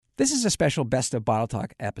This is a special Best of Bottle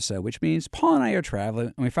Talk episode, which means Paul and I are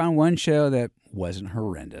traveling, and we found one show that wasn't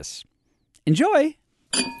horrendous. Enjoy!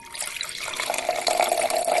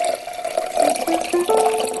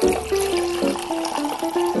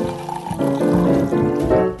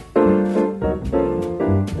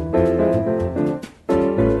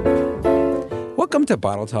 Welcome to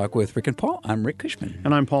Bottle Talk with Rick and Paul. I'm Rick Cushman.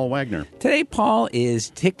 And I'm Paul Wagner. Today, Paul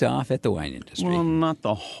is ticked off at the wine industry. Well, not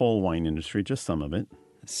the whole wine industry, just some of it.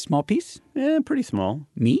 Small piece? Pretty small.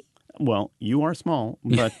 Me? Well, you are small,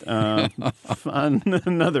 but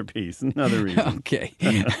another piece, another reason. Okay.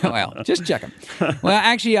 Well, just checking. Well,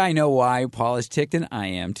 actually, I know why Paul is ticked, and I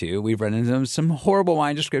am too. We've run into some horrible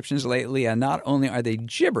wine descriptions lately, and not only are they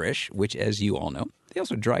gibberish, which, as you all know, they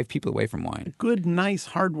also drive people away from wine. Good, nice,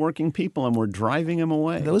 hardworking people, and we're driving them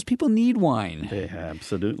away. Those people need wine. They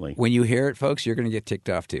absolutely. When you hear it, folks, you're going to get ticked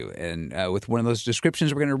off too. And with one of those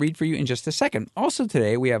descriptions we're going to read for you in just a second. Also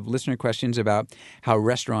today, we have listener questions about how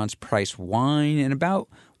restaurants price wine and about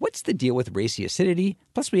what's the deal with racy acidity.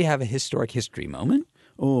 Plus, we have a historic history moment.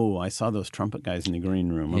 Oh, I saw those trumpet guys in the green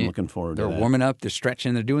room. I'm looking forward to that. They're warming up. They're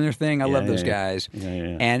stretching. They're doing their thing. I love those guys.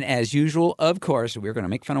 Yeah. And as usual, of course, we're going to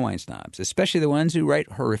make fun of wine snobs, especially the ones who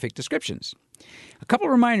write horrific descriptions. A couple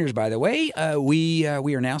of reminders, by the way. We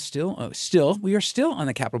are now still on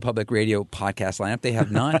the Capital Public Radio podcast lineup. They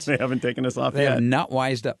have not. They haven't taken us off They yet. have not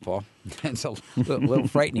wised up, Paul. It's a little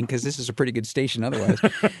frightening because this is a pretty good station otherwise.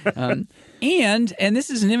 And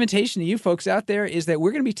this is an invitation to you folks out there, is that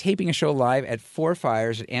we're going to be taping a show live at Four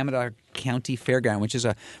Fires at Amador County Fairground, which is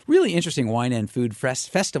a really interesting wine and food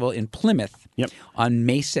festival in Plymouth on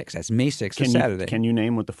May 6th. That's May 6th, Saturday. Can you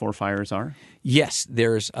name what the Four Fires are? Yes,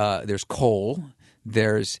 there's coal.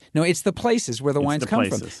 It's the places where the wines come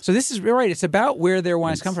from. So this is right. It's about where their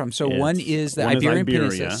wines come from. So one is the Iberian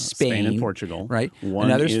Peninsula, Spain and Portugal. Right. One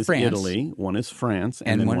Another's is France. Italy. One is France,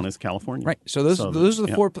 and then one is California. Right. So those are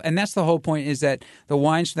the four. And that's the whole point, is that the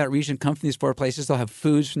wines from that region come from these four places. They'll have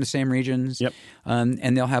foods from the same regions. Yep.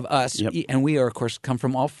 And they'll have us. Yep. And we are, of course, come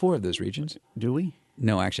from all four of those regions. Do we?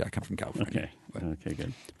 No, actually, I come from California. Okay,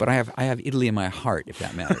 good. But I have Italy in my heart, if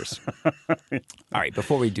that matters. All right,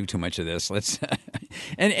 before we do too much of this, let's.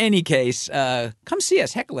 In any case, come see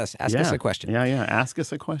us, heckle us, ask us a question. Yeah. Ask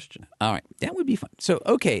us a question. All right, that would be fun. So,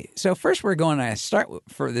 okay, first we're going to start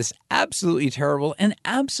for this absolutely terrible and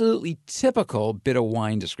absolutely typical bit of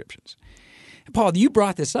wine descriptions. Paul, you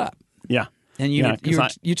brought this up. Yeah. And you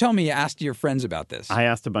tell me you asked your friends about this. I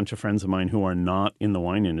asked a bunch of friends of mine who are not in the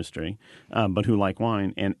wine industry, but who like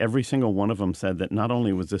wine, and every single one of them said that not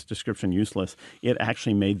only was this description useless, it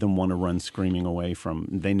actually made them want to run screaming away from.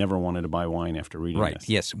 They never wanted to buy wine after reading this. Right.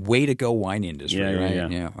 Yes. Way to go, wine industry.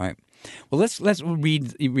 Yeah. Right. Well, let's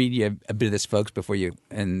read you a bit of this, folks, before you,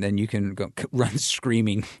 and then you can go run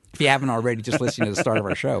screaming if you haven't already, just listening to the start of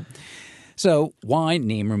our show. So, wine,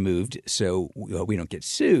 name removed, so we don't get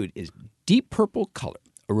sued, is deep purple color,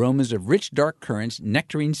 aromas of rich dark currants,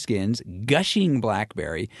 nectarine skins, gushing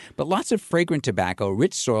blackberry, but lots of fragrant tobacco,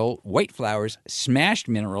 rich soil, white flowers, smashed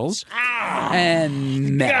minerals,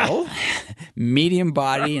 and metal. Medium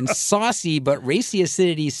body and saucy but racy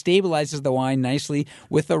acidity stabilizes the wine nicely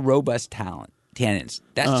with a robust tannins.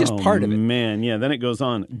 That's just part of it. Oh, man. Yeah, then it goes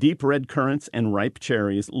on. Deep red currants and ripe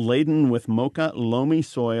cherries, laden with mocha, loamy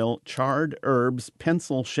soil, charred herbs,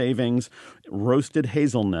 pencil shavings, roasted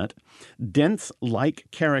hazelnut. Dense, like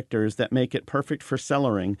characters that make it perfect for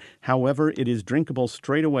cellaring. However, it is drinkable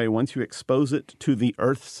straight away once you expose it to the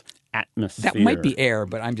earth's atmosphere. That might be air,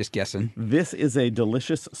 but I'm just guessing. This is a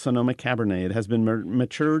delicious Sonoma Cabernet. It has been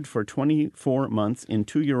matured for 24 months in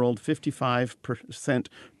 2-year-old 55%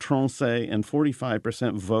 Tronchet and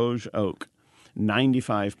 45% Vosges oak.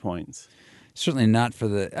 95 points. Certainly not for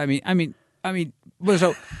the. I mean.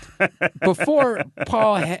 So before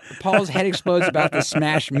Paul's head explodes about the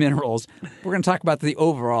smashed minerals, we're going to talk about the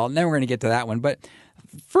overall, and then we're going to get to that one. But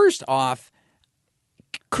first off,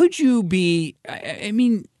 could you be? I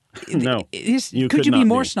mean. No, could you be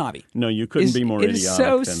more snobby? No, you couldn't be more idiotic. It is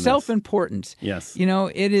so than self-important. Yes,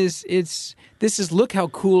 it is. This is look how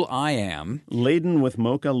cool I am. Laden with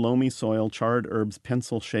mocha, loamy soil, charred herbs,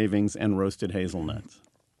 pencil shavings, and roasted hazelnuts.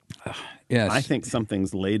 Yes. I think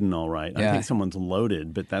something's laden all right. Yeah. I think someone's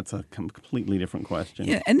loaded, but that's a completely different question.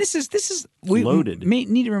 Yeah, and this is we loaded.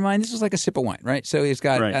 Need to remind, this is like a sip of wine, right? So it's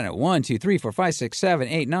got, right. I don't know, 1, 2, 3, 4, 5, 6, 7,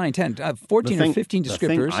 8, 9, 10, 14 or 15 descriptors. The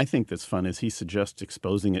thing I think that's fun is he suggests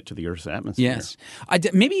exposing it to the Earth's atmosphere. Yes.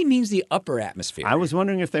 Maybe he means the upper atmosphere. I was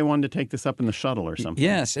wondering if they wanted to take this up in the shuttle or something.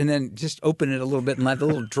 Yes, and then just open it a little bit and let the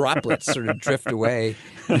little droplets sort of drift away.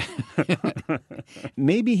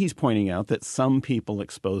 Maybe he's pointing out that some people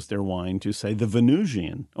expose their wine to, say, the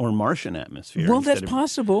Venusian or Martian atmosphere. Well, that's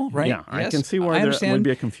possible, right? Yeah, I Yes. can see where there would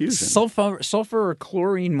be a confusion. Sulfur or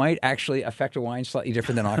chlorine might actually affect a wine slightly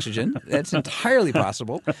different than oxygen. That's entirely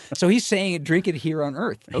possible. So he's saying drink it here on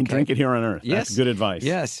Earth. Okay. Drink it here on Earth. Yes. That's good advice.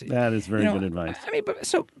 Yes. That is very good advice. I mean,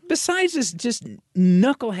 so besides this just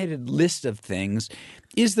knuckleheaded list of things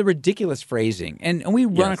is the ridiculous phrasing. And we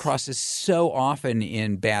run across this so often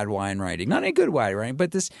in bad wine writing. Not in good wine writing,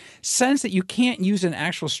 but this sense that you can't use an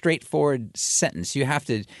actual straightforward sentence. You have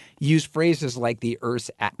to use phrases like the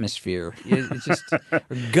Earth's atmosphere. It's just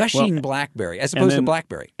gushing blackberry as opposed to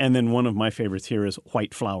blackberry. And then one of my favorites here is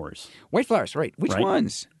white flowers. White flowers, right. Which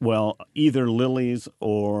ones? Well, either lilies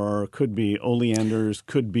or could be oleanders,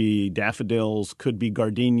 could be daffodils, could be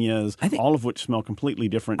gardenias, all of which smell completely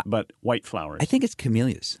different, but white flowers. I think it's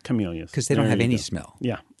camellias. Camellias. Because they don't have any smell.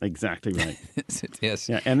 Yeah, exactly right. Yes.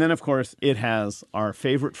 Yeah, and then, of course, it has our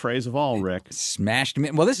favorite phrase of all, Rick. Smashed.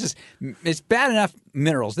 Well, it's bad enough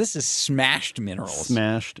minerals. This is smashed minerals.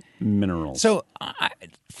 Smashed minerals. So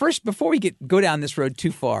first, before we go down this road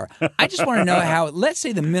too far, I just want to know how, let's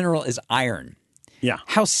say the mineral is iron. Yeah.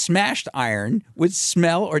 How smashed iron would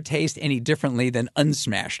smell or taste any differently than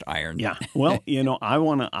unsmashed iron. Yeah. Well,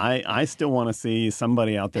 I still want to see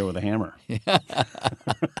somebody out there with a hammer.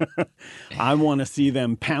 I want to see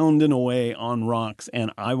them pounding away on rocks,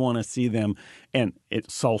 and I want to see them, and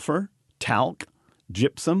it's sulfur, talc,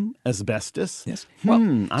 gypsum, asbestos. Yes. Well,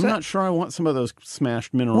 I'm not sure I want some of those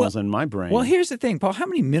smashed minerals in my brain. Well, here's the thing, Paul. How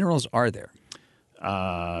many minerals are there?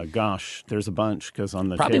 Gosh, there's a bunch because on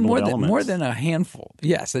the probably table of elements. more than a handful.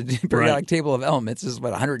 Yes, the periodic table of elements is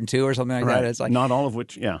 102 or something like that. It's like not all of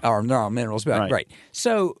which, are minerals, but right.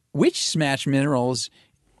 So, which smashed minerals,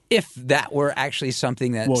 if that were actually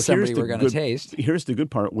something that somebody were going to taste? Here's the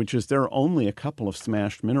good part, which is there are only a couple of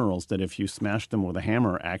smashed minerals that, if you smash them with a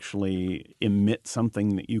hammer, actually emit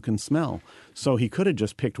something that you can smell. So he could have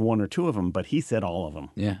just picked one or two of them, but he said all of them.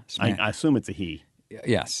 Yeah, I assume it's a he.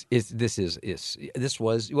 Yes, this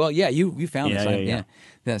was well. Yeah, you found this. Yeah.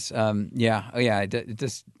 This. It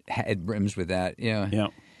just it rims with that. Yeah. Yeah.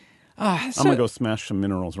 I'm gonna go smash some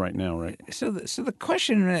minerals right now. Right. So the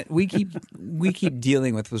question that we keep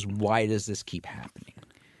dealing with was, why does this keep happening?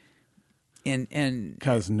 And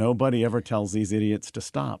because nobody ever tells these idiots to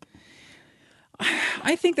stop.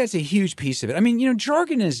 I think that's a huge piece of it. I mean,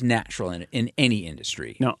 jargon is natural in any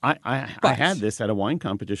industry. No, I had this at a wine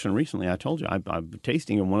competition recently. I told you, I'm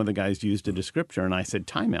tasting, and one of the guys used a descriptor, and I said,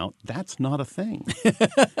 "Time out. That's not a thing.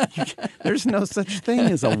 There's no such thing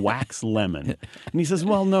as a wax lemon." And he says,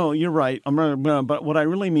 "Well, no, you're right. But what I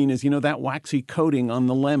really mean is, that waxy coating on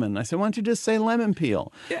the lemon." I said, "Why don't you just say lemon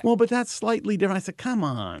peel?" Yeah. Well, but that's slightly different. I said, "Come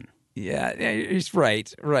on." Yeah, he's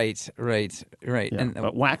right. Yeah, and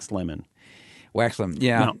but wax lemon. Wax lemon,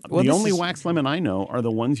 yeah. Now, the only wax lemon I know are the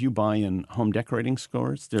ones you buy in home decorating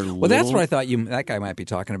stores. They're that's what I thought that guy might be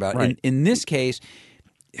talking about. Right. In this case,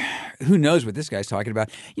 who knows what this guy's talking about?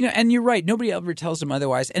 And you're right. Nobody ever tells him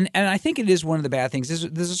otherwise. And I think it is one of the bad things.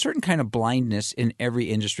 There's a certain kind of blindness in every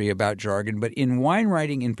industry about jargon, but in wine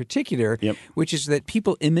writing in particular, which is that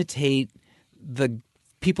people imitate the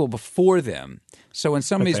people before them. So when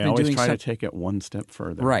somebody's been doing try to take it one step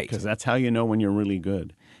further, right? Because that's how you know when you're really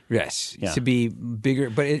good. Yes, to be bigger,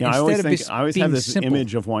 but I always have this simple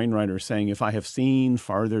image of wine writers saying, "If I have seen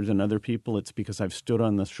farther than other people, it's because I've stood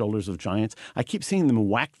on the shoulders of giants." I keep seeing them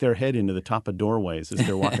whack their head into the top of doorways as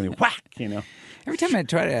they're walking. Whack, Every time I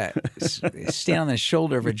try to stand on the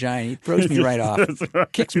shoulder of a giant, he throws me right off,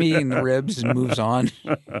 kicks me in the ribs, and moves on.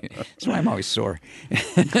 That's why I'm always sore.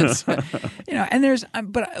 And there's,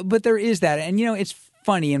 but there is that, and it's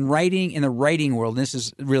funny in the writing world. And this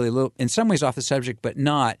is really a little, in some ways, off the subject, but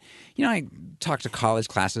not. I talk to college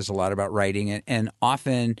classes a lot about writing, and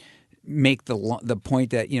often make the point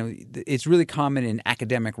that it's really common in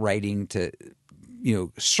academic writing to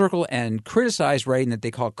circle and criticize writing that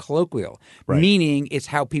they call colloquial, meaning it's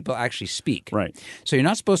how people actually speak. Right. So you're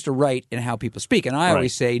not supposed to write in how people speak. And I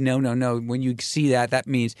always say, no. When you see that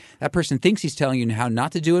means that person thinks he's telling you how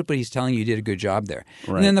not to do it, but he's telling you did a good job there.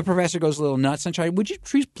 Right. And then the professor goes a little nuts and tries, would you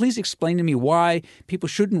please explain to me why people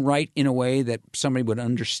shouldn't write in a way that somebody would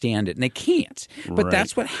understand it? And they can't. But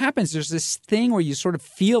that's what happens. There's this thing where you sort of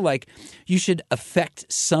feel like you should affect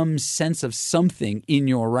some sense of something in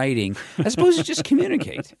your writing as opposed to just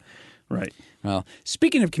communicate. Right. Well,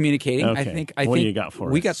 speaking of communicating, okay. I think what do you got for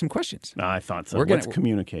us? We got some questions. I thought so. Let's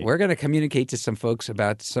communicate. We're going to communicate to some folks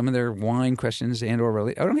about some of their wine questions I don't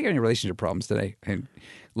think I have any relationship problems today. And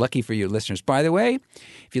lucky for you listeners. By the way,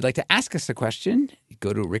 if you'd like to ask us a question,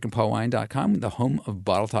 go to rickandpaulwine.com, the home of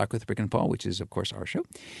Bottle Talk with Rick and Paul, which is, of course, our show.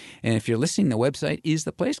 And if you're listening, the website is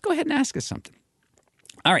the place. Go ahead and ask us something.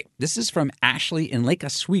 All right. This is from Ashley in Lake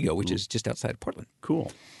Oswego, which is just outside Portland.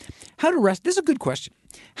 Cool. This is a good question.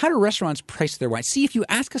 How do restaurants price their wine? See, if you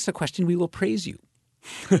ask us a question, we will praise you.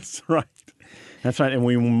 That's right. That's right. And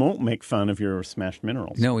we won't make fun of your smashed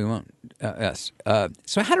minerals. No, we won't. Yes.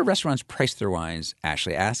 So how do restaurants price their wines,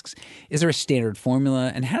 Ashley asks? Is there a standard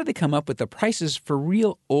formula? And how do they come up with the prices for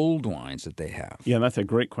real old wines that they have? Yeah, that's a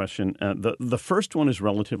great question. The first one is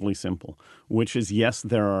relatively simple, which is, yes,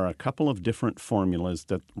 there are a couple of different formulas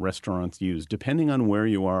that restaurants use, depending on where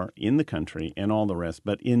you are in the country and all the rest.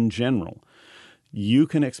 But in general, you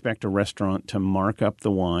can expect a restaurant to mark up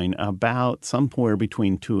the wine about somewhere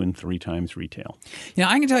between 2 and 3 times retail. You know,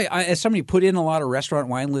 I can tell you, as somebody put in a lot of restaurant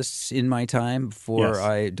wine lists in my time before, Yes.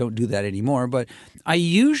 I don't do that anymore, but I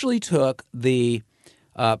usually took the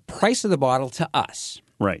price of the bottle to us.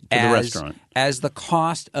 Right, to the restaurant. As the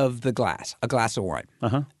cost of a glass of wine.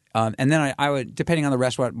 Uh-huh. And then I would, depending on the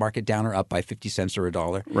restaurant, mark it down or up by 50 cents or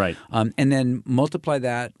 $1. Right. And then multiply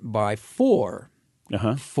that by 4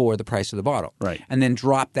 for the price of the bottle. Right. And then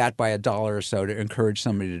drop that by $1 or so to encourage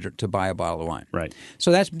somebody to buy a bottle of wine. Right.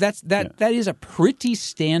 So that is a pretty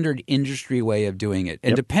standard industry way of doing it.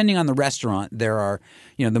 And depending on the restaurant, there are,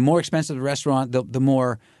 the more expensive the restaurant, the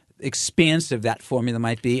more expansive that formula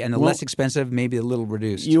might be, and the less expensive, maybe a little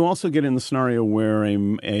reduced. You also get in the scenario where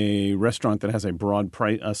a restaurant that has a broad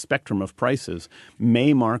spectrum of prices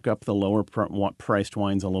may mark up the lower priced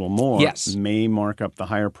wines a little more. Yes. May mark up the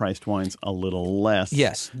higher priced wines a little less.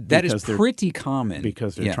 Yes, that is pretty common.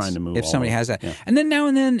 Because they're trying to move if all somebody of- has that. yeah. And then now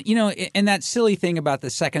and then, and that silly thing about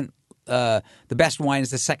the second the best wine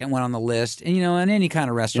is the second one on the list, and in any kind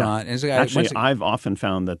of restaurant. And so Actually, I've often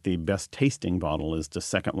found that the best tasting bottle is the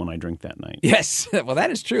second one I drink that night. Yes, well,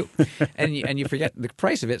 that is true, and you forget the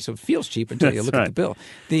price of it, so it feels cheap until you look at the bill.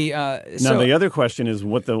 Now the other question is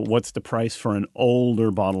what's the price for an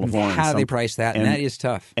older bottle of wine? How do they price that? And that is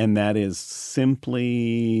tough. And that is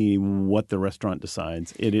simply what the restaurant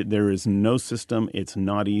decides. There is no system. It's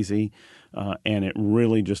not easy. And it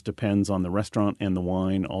really just depends on the restaurant and the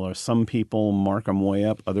wine. Although some people mark them way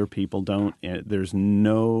up, other people don't. There's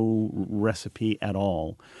no recipe at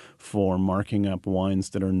all for marking up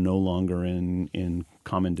wines that are no longer in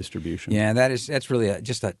common distribution. Yeah, that's really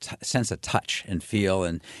just a sense of touch and feel,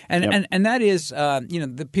 and that is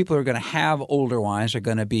the people who are going to have older wines are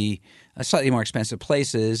going to be slightly more expensive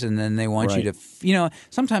places, and then they want you to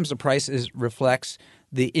sometimes the price reflects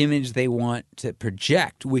the image they want to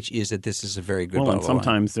project, which is that this is a very good bottle and of wine.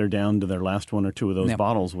 sometimes they're down to their last 1 or 2 of those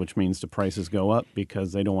bottles, which means the prices go up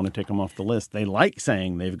because they don't want to take them off the list. They like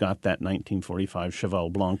saying they've got that 1945 Cheval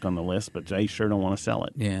Blanc on the list, but they sure don't want to sell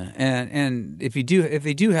it. Yeah, and if they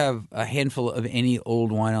do have a handful of any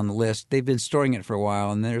old wine on the list, they've been storing it for a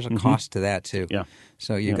while, and there's a cost to that too. Yeah.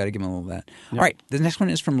 So you got to give them a little of that. All right, the next one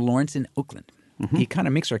is from Lawrence in Oakland. He kind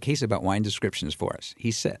of makes our case about wine descriptions for us.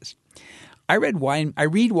 He says, I read wine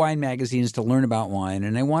magazines to learn about wine,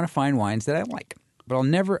 and I want to find wines that I like. But I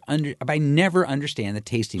never understand the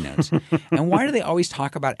tasting notes. And why do they always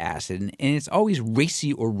talk about acid? And it's always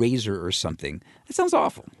racy or razor or something. That sounds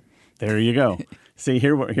awful. There you go. See,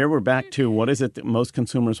 here we're back to what is it that most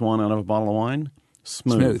consumers want out of a bottle of wine?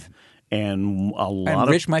 Smooth. And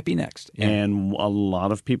Rich might be next. Yeah. And a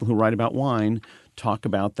lot of people who write about wine talk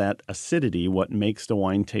about that acidity, what makes the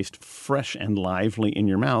wine taste fresh and lively in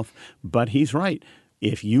your mouth. But he's right.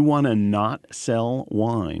 If you want to not sell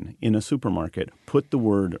wine in a supermarket, put the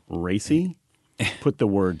word racy, put the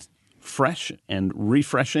word fresh and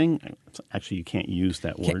refreshing. Actually, you can't use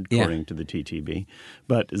that word according to the TTB.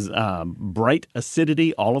 But bright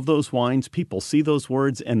acidity, all of those wines, people see those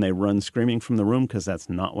words and they run screaming from the room because that's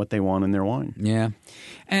not what they want in their wine. Yeah.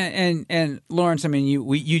 And Lawrence, I mean,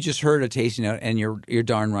 you just heard a tasting note, and you're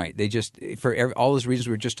darn right. They just, all those reasons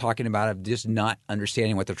we were just talking about of just not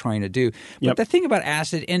understanding what they're trying to do. But the thing about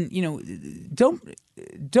acid, and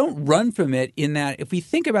don't run from it in that if we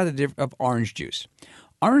think about the difference of orange juice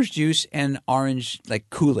and orange like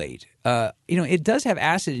Kool-Aid, it does have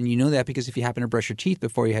acid, and you know that because if you happen to brush your teeth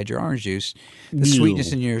before you had your orange juice, the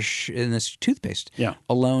sweetness in this toothpaste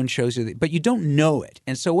alone shows you but you don't know it.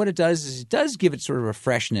 And so what it does is it does give it sort of a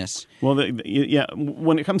freshness. Well,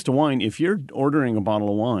 when it comes to wine, if you're ordering a bottle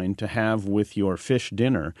of wine to have with your fish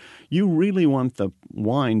dinner, you really want the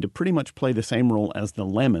wine to pretty much play the same role as the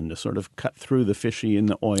lemon to sort of cut through the fishy and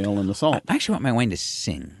the oil and the salt. I actually want my wine to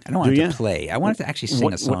sing. I don't want it to play. I want it to actually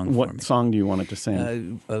sing a song for me. What song do you want it to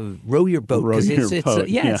sing? Row Your Boat. Row Your Boat.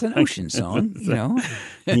 It's an ocean song,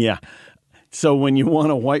 Yeah. So when you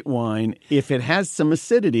want a white wine, if it has some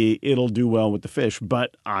acidity, it'll do well with the fish.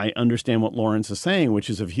 But I understand what Lawrence is saying, which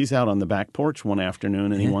is if he's out on the back porch one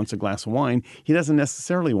afternoon and he wants a glass of wine, he doesn't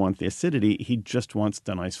necessarily want the acidity. He just wants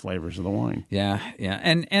the nice flavors of the wine. Yeah,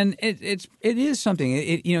 and it is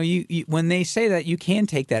something. You when they say that, you can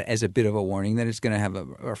take that as a bit of a warning that it's going to have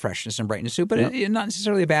a freshness and brightness to it, but it's not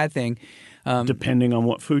necessarily a bad thing. Depending on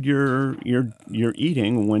what food you're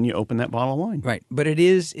eating when you open that bottle of wine. Right. But it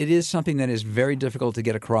is something that is very difficult to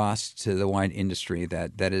get across to the wine industry,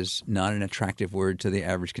 that is not an attractive word to the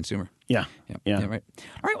average consumer. Yeah. Right. All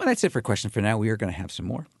right. Well, that's it for questions for now. We are going to have some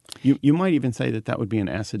more. You might even say that would be an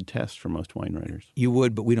acid test for most wine writers. You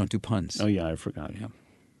would, but we don't do puns. Oh, yeah. I forgot. Yeah.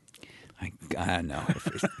 I know.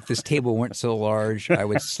 If this table weren't so large, I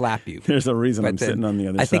would slap you. There's a reason I'm sitting on the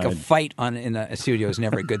other side. I think a fight in a studio is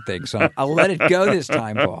never a good thing, so I'll let it go this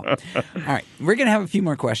time, Paul. All right. We're going to have a few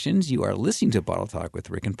more questions. You are listening to Bottle Talk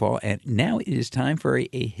with Rick and Paul, and now it is time for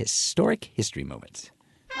a historic history moment.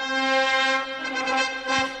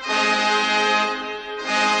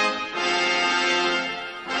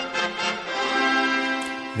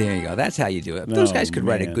 There you go. That's how you do it. Those guys could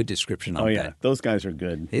write a good description on that. Oh, yeah. Those guys are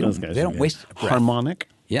good. They don't waste a breath. Harmonic?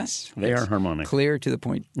 Yes. They are harmonic. Clear, to the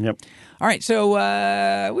point. Yep. All right. So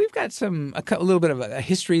we've got a little bit of a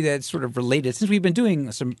history that's sort of related. Since we've been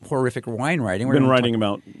doing some horrific wine writing. We've been writing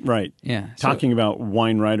about, talking about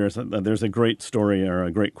wine writers. There's a great story or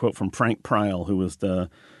a great quote from Frank Pryl, who was the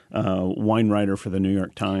wine writer for the New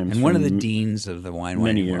York Times. And one of the deans of the wine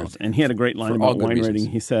writing years. world. And he had a great line about wine writing.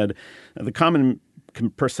 He said, the common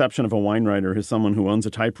perception of a wine writer is someone who owns a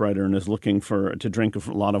typewriter and is looking to drink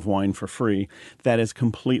a lot of wine for free. That is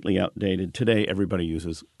completely outdated. Today, everybody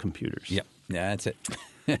uses computers. Yep. Yeah, that's it.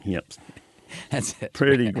 Yep. That's it.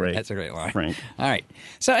 Pretty great. That's a great line. Frank. All right.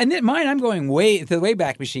 So, and then mine, I'm going to the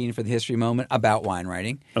Wayback Machine for the history moment about wine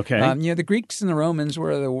writing. Okay. The Greeks and the Romans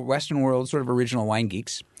were the Western world's sort of original wine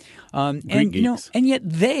geeks. Greek geeks. And yet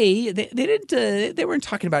they didn't. They weren't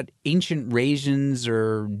talking about ancient raisins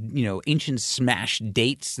or ancient smashed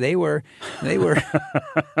dates. They were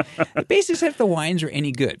basically said if the wines are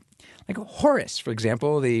any good. Like Horace, for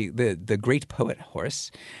example, the great poet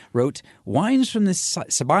Horace wrote, "Wines from the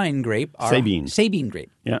Sabine grape Sabine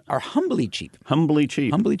grape are humbly cheap." Humbly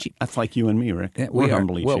cheap. Humbly cheap. That's like you and me, Rick. Yeah, we're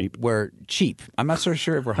humbly cheap. We're cheap. I'm not so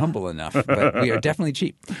sure if we're humble enough, but we are definitely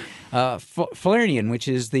cheap. Falernian, which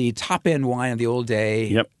is the top-end wine of the old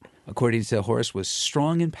day, according to Horace, was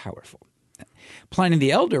strong and powerful. Pliny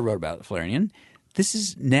the Elder wrote about Falernian.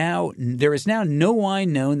 There is now no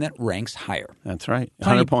wine known that ranks higher. That's right.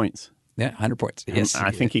 100 points. Yeah, 100 points. Yes.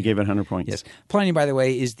 I think he gave it 100 points. Yes. Pliny, by the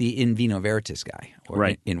way, is the In Vino Veritas guy,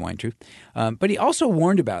 or in Wine Truth. But he also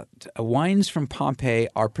warned about wines from Pompeii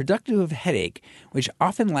are productive of headache, which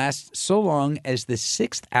often lasts so long as the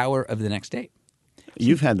 6th hour of the next day.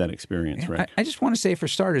 You've had that experience, Rick. I just want to say, for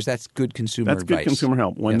starters, that's good consumer advice. That's good consumer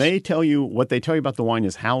help. When they tell you what they tell you about the wine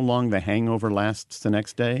is how long the hangover lasts the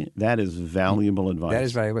next day, that is valuable advice. That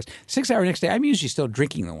is valuable advice. 6 hour next day, I'm usually still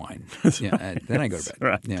drinking the wine. Then I go to bed.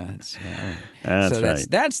 Right. Yeah, that's right.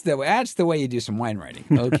 That's the way you do some wine writing.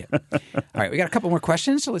 Okay. All right, we got a couple more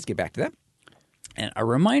questions, so let's get back to that. And a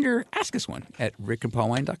reminder, ask us one at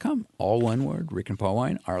rickandpaulwine.com. All one word, Rick and Paul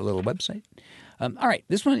Wine, our little website. All right,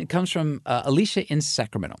 this one comes from Alicia in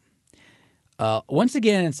Sacramento. Once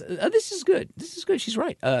again, this is good. This is good. She's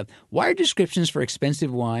right. Why are descriptions for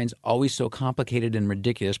expensive wines always so complicated and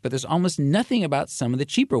ridiculous, but there's almost nothing about some of the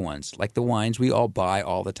cheaper ones, like the wines we all buy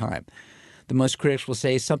all the time? The most critics will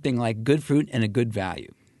say something like good fruit and a good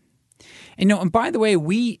value. And by the way,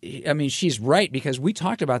 she's right, because we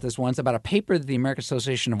talked about this once, about a paper that the American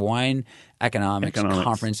Association of Wine Economics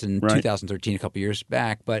conference in 2013, a couple years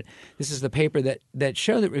back. But this is the paper that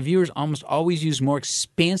showed that reviewers almost always use more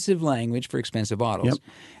expansive language for expensive bottles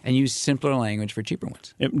and use simpler language for cheaper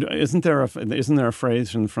ones. Isn't there a phrase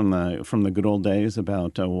from the good old days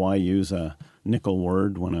about why use a nickel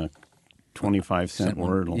word when a 25-cent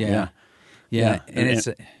word? Yeah.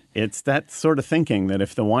 And it's that sort of thinking that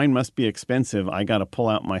if the wine must be expensive, I got to pull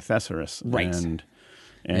out my thesaurus. Right. And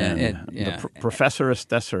the Professorus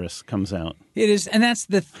Thesaurus comes out. It is, and that's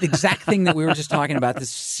the exact thing that we were just talking about. This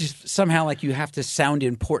somehow, like, you have to sound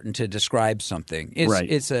important to describe something.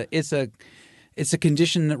 It's a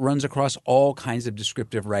condition that runs across all kinds of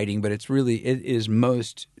descriptive writing, but it is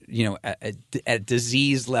most at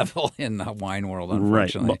disease level in the wine world,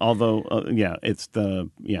 unfortunately. Right. Although,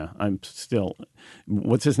 I'm still,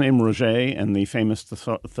 what's his name? Roger, and the famous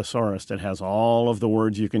thesaurus that has all of the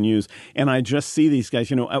words you can use. And I just see these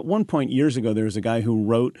guys, at one point years ago, there was a guy who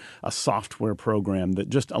wrote a software program that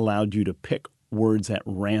just allowed you to pick words at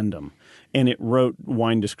random. and it wrote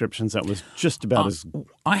wine descriptions that was just about as.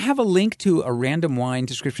 I have a link to a random wine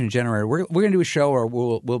description generator. We're going to do a show, or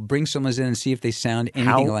we'll bring someone in and see if they sound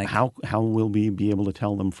anything like. How will we be able to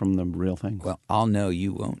tell them from the real thing? Well, I'll know,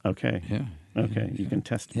 you won't. Okay. Yeah. Okay, you can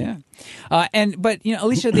test me. Yeah, but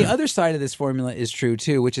Alicia, the other side of this formula is true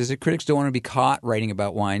too, which is that critics don't want to be caught writing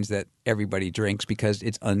about wines that everybody drinks because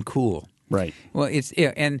it's uncool. Right. Well,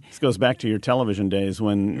 and this goes back to your television days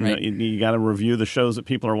when you got to review the shows that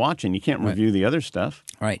people are watching. You can't review the other stuff.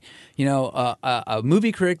 Right. A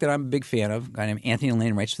movie critic that I'm a big fan of, a guy named Anthony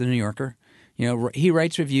Lane, writes for The New Yorker. He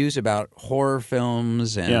writes reviews about horror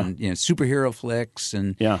films and superhero flicks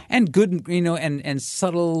and good and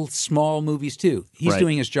subtle small movies too. He's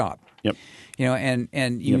doing his job. Yep.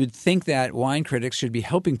 And you would think that wine critics should be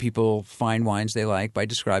helping people find wines they like by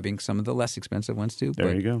describing some of the less expensive ones too.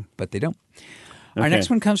 There you go. But they don't. Okay. Our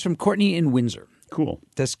next one comes from Courtney in Windsor. Cool.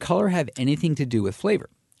 Does color have anything to do with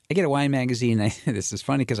flavor? I get a wine magazine. This is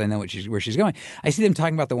funny because I know where she's going. I see them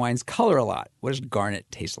talking about the wine's color a lot. What does garnet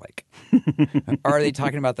taste like? Or are they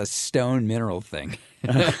talking about the stone mineral thing?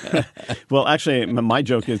 Well, actually, my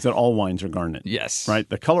joke is that all wines are garnet. Yes. Right?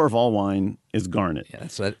 The color of all wine is garnet. Yeah,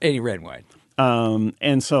 so any red wine.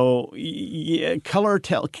 And so color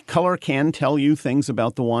can tell you things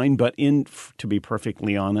about the wine, but to be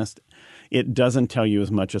perfectly honest, it doesn't tell you as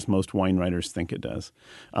much as most wine writers think it does.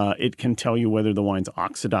 It can tell you whether the wine's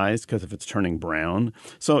oxidized because if it's turning brown.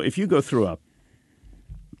 So if you go through a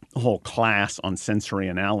whole class on sensory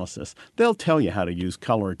analysis, they'll tell you how to use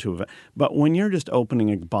color to. But when you're just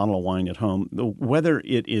opening a bottle of wine at home, whether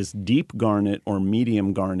it is deep garnet or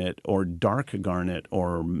medium garnet or dark garnet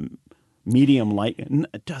or medium light,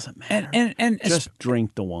 it doesn't matter. And just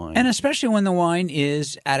drink the wine. And especially when the wine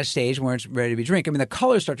is at a stage where it's ready to be drank. I mean, the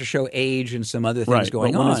colors start to show age and some other things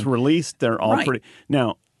going on. When it's released, they're all pretty.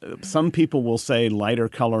 Now, some people will say lighter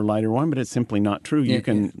color, lighter wine, but it's simply not true. You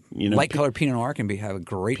can, light color Pinot Noir can have a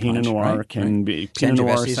great Pinot punch, Noir right? can be Pinot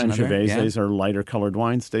Noir, Sangiovese are lighter colored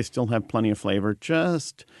wines. They still have plenty of flavor.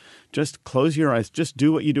 Just close your eyes. Just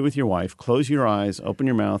do what you do with your wife. Close your eyes, open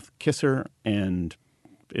your mouth, kiss her, and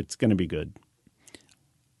it's going to be good.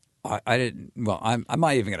 I didn't. Well, I'm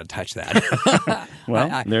not even going to touch that.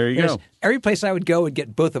 Well, there you go. Every place I would go would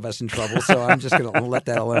get both of us in trouble, so I'm just going to let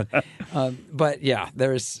that alone. But yeah,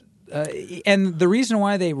 there's. And the reason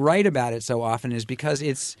why they write about it so often is because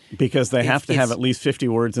they have to have at least 50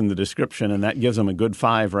 words in the description, and that gives them a good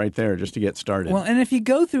 5 right there just to get started. Well, and if you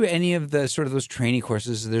go through any of the sort of those training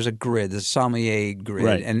courses, there's a grid, the sommelier grid,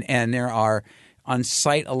 right. and there are on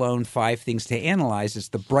site alone 5 things to analyze. It's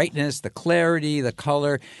the brightness, the clarity, the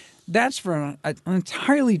color. That's for an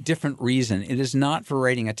entirely different reason. It is not for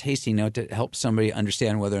writing a tasting note to help somebody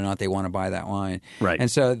understand whether or not they want to buy that wine. Right. And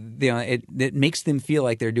so it makes them feel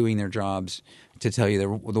like they're doing their jobs to tell you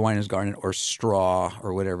the wine is garnet or straw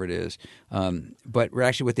or whatever it is. But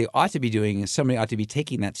actually what they ought to be doing is somebody ought to be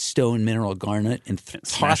taking that stone mineral garnet and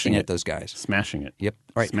tossing it at those guys. Smashing it. Yep.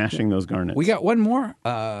 All right. Smashing those garnets. We got one more.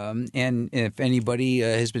 And if anybody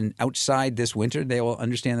has been outside this winter, they will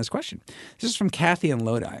understand this question. This is from Kathy in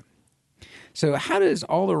Lodi. So how does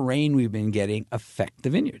all the rain we've been getting affect the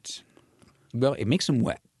vineyards? Well, it makes them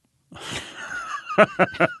wet.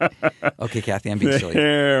 Okay, Kathy, I'm being silly.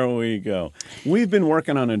 There we go. We've been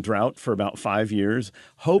working on a drought for about 5 years.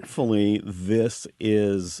 Hopefully, this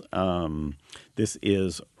is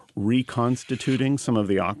reconstituting some of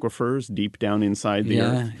the aquifers deep down inside the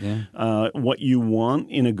earth. Yeah. What you want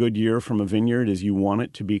in a good year from a vineyard is you want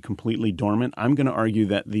it to be completely dormant. I'm going to argue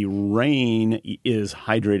that the rain is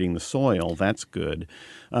hydrating the soil. That's good.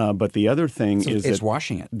 But the other thing is it's that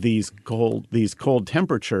washing it. These cold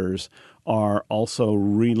temperatures are also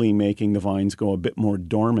really making the vines go a bit more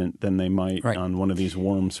dormant than they might on one of these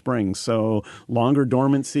warm springs. So longer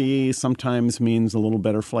dormancy sometimes means a little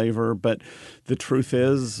better flavor, but the truth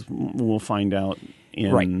is we'll find out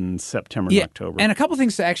in September and October. And a couple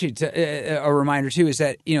things to actually a reminder too is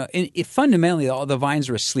that fundamentally all the vines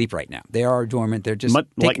are asleep right now. They are dormant. They're just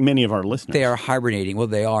like many of our listeners. They are hibernating. Well,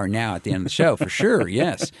 they are now at the end of the show for sure.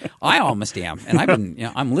 Yes, I almost am, and I've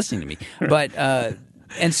been. I'm listening to me, but.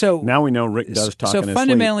 And so now we know Rick does talk. So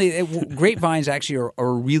fundamentally, grapevines actually are a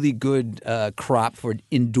really good crop for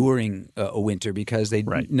enduring a winter because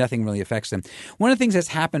nothing really affects them. One of the things that's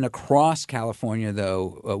happened across California,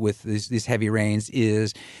 though, with these heavy rains,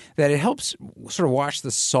 is that it helps sort of wash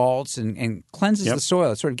the salts and cleanses the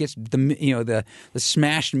soil. It sort of gets the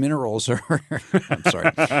smashed minerals. I'm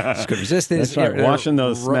sorry, just couldn't resist this. That's right. Washing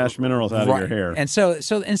those smashed minerals out of your hair. And so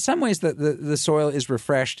in some ways, the soil is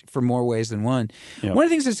refreshed for more ways than one. Yep. One of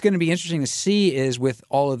the things that's going to be interesting to see is with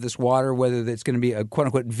all of this water, whether it's going to be a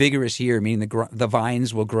quote-unquote vigorous year, meaning the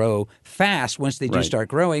vines will grow fast once they do start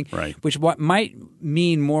growing, which might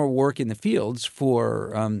mean more work in the fields for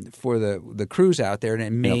the crews out there, and it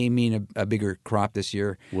may mean a bigger crop this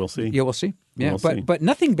year. We'll see. Yeah, we'll see. Yeah, We'll see. But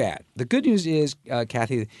nothing bad. The good news is,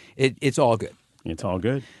 Kathy, it's all good. It's all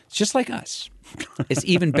good. It's just like us. It's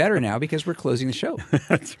even better now because we're closing the show.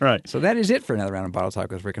 That's right. So that is it for another round of Bottle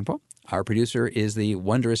Talk with Rick and Paul. Our producer is the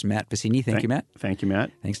wondrous Matt Pacini. Thank you, Matt. Thank you,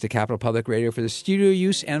 Matt. Thanks to Capital Public Radio for the studio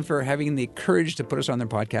use and for having the courage to put us on their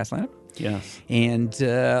podcast lineup. Yes.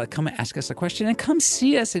 And come ask us a question and come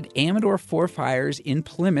see us at Amador Four Fires in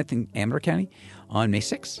Plymouth in Amador County on May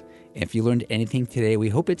 6th. If you learned anything today, we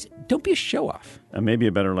hope don't be a show-off. Maybe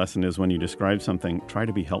a better lesson is when you describe something, try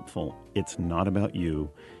to be helpful. It's not about you.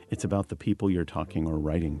 It's about the people you're talking or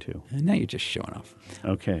writing to. And now you're just showing off.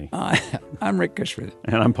 Okay. I'm Rick Cushman.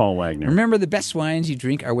 And I'm Paul Wagner. Remember, the best wines you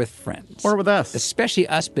drink are with friends. Or with us. Especially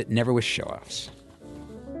us, but never with show-offs.